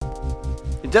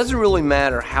It doesn't really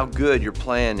matter how good your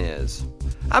plan is.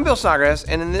 I'm Bill Snodgrass,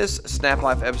 and in this Snap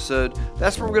Life episode,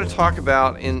 that's what we're going to talk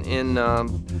about in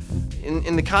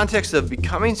the context of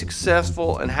becoming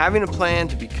successful and having a plan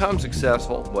to become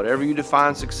successful, whatever you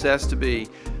define success to be.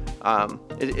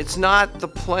 It's not the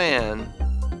plan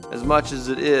as much as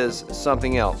it is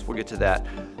something else. We'll get to that.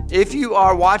 If you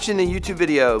are watching the YouTube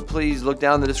video, please look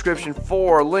down in the description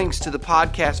for links to the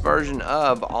podcast version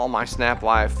of all my Snap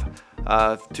Life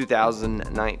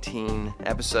 2019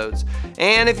 episodes.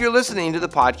 And if you're listening to the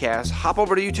podcast, hop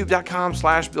over to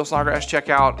youtube.com/Bill Snodgrass. Check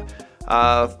out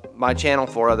my channel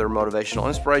for other motivational,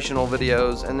 inspirational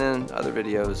videos, and then other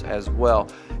videos as well.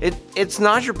 It's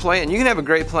not your plan. You can have a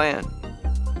great plan.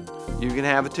 You can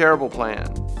have a terrible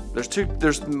plan.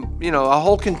 There's a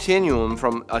whole continuum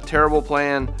from a terrible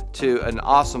plan to an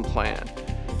awesome plan.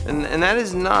 And that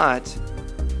is not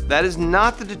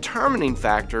the determining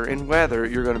factor in whether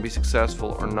you're going to be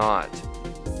successful or not.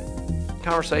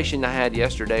 Conversation I had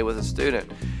yesterday with a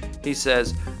student. He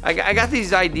says, I got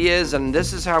these ideas and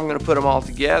this is how I'm going to put them all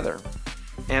together.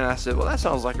 And I said, well, that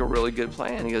sounds like a really good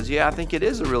plan. He goes, yeah, I think it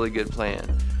is a really good plan.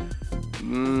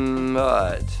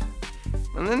 But,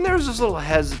 and then there was this little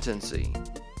hesitancy.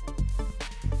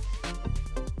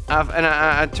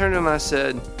 I turned to him and I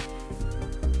said,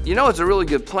 it's a really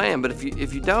good plan, but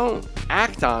if you don't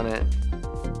act on it,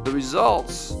 the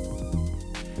results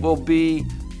will be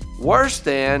worse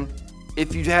than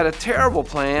if you had a terrible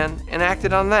plan and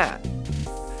acted on that.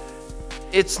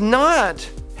 It's not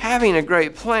having a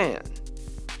great plan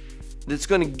that's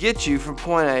going to get you from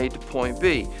point A to point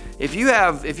B. If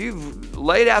you've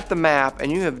laid out the map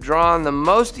and you have drawn the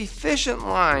most efficient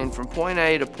line from point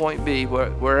A to point B,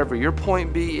 wherever your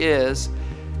point B is,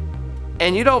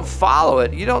 and you don't follow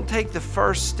it, you don't take the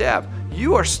first step,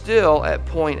 you are still at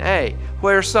point A,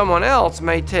 where someone else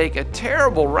may take a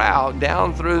terrible route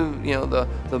down through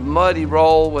the muddy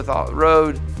road with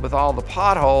all the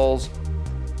potholes,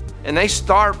 and they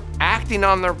start acting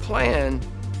on their plan.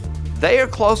 They are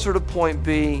closer to point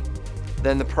B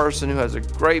than the person who has a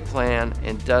great plan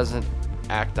and doesn't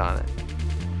act on it.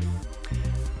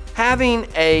 Having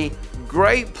a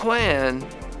great plan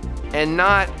and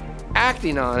not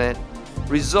acting on it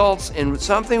results in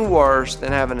something worse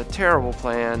than having a terrible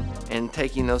plan and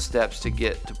taking those steps to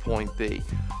get to point B.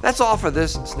 That's all for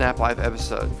this Snap Life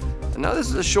episode. I know this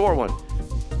is a short one.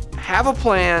 Have a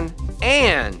plan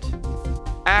and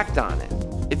act on it.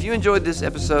 If you enjoyed this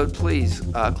episode, please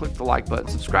click the like button,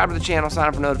 subscribe to the channel, sign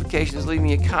up for notifications, leave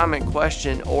me a comment,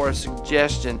 question, or a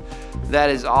suggestion. That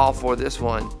is all for this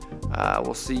one.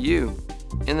 We'll see you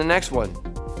in the next one.